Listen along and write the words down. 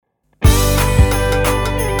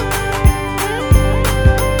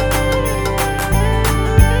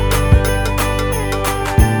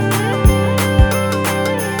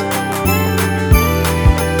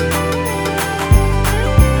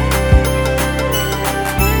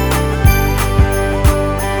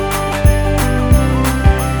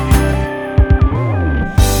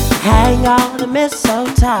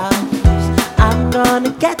mistletoe, I'm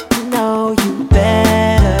gonna get to know you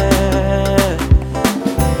better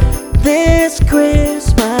this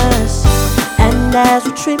Christmas. And as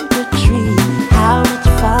we trim the tree, how much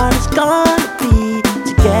fun it's gonna be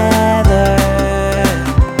together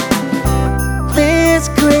this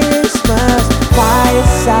Christmas.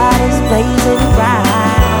 Fireside is blazing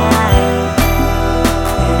bright,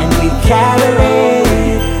 and we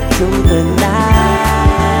caroling through the night.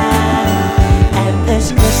 And this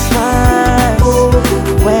Christmas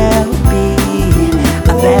will be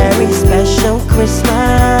a very special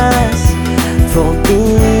Christmas for me.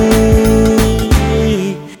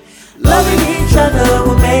 Loving each other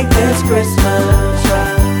will make this Christmas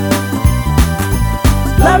right.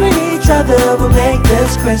 Loving each other will make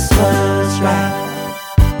this Christmas right.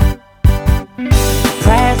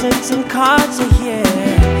 Presents and cards are here.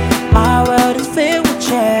 My world is filled with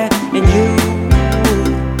cheer and you.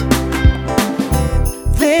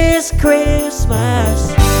 This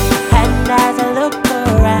Christmas, and as I look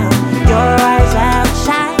around, your eyes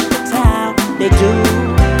outshine the town. They do.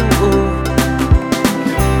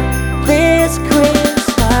 This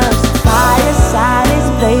Christmas, fireside is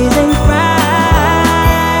blazing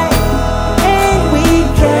bright, and we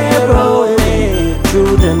caroling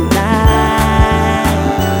through the night.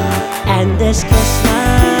 And this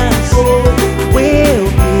Christmas will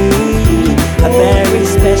be a very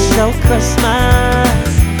special Christmas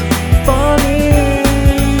for me.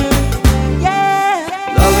 Yeah,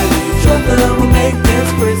 Loving each other will make this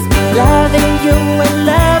Christmas. loving you and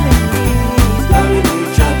loving me. Loving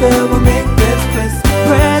each other will make this Christmas.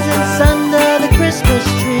 Presents under the Christmas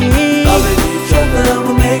tree. Loving each other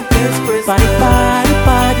will make this Christmas. Body, body,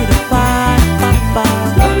 body, the body, body,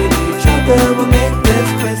 body. Loving each other will make this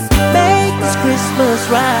Christmas. Make this Christmas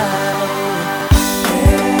right.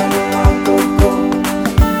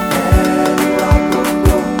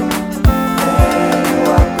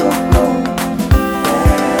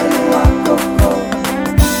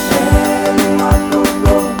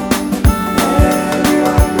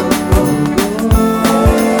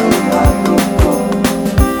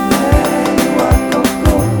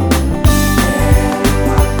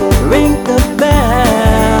 Ring the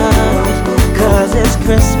bells, 'cause it's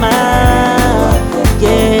Christmas.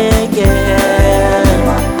 Yeah, yeah.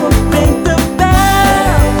 Ring the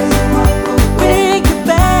bells, ring the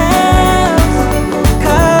bells,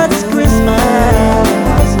 'cause it's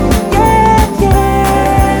Christmas. Yeah,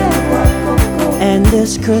 yeah. And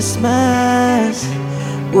this Christmas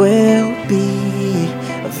will be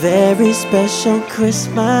a very special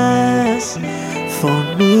Christmas for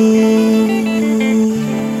me.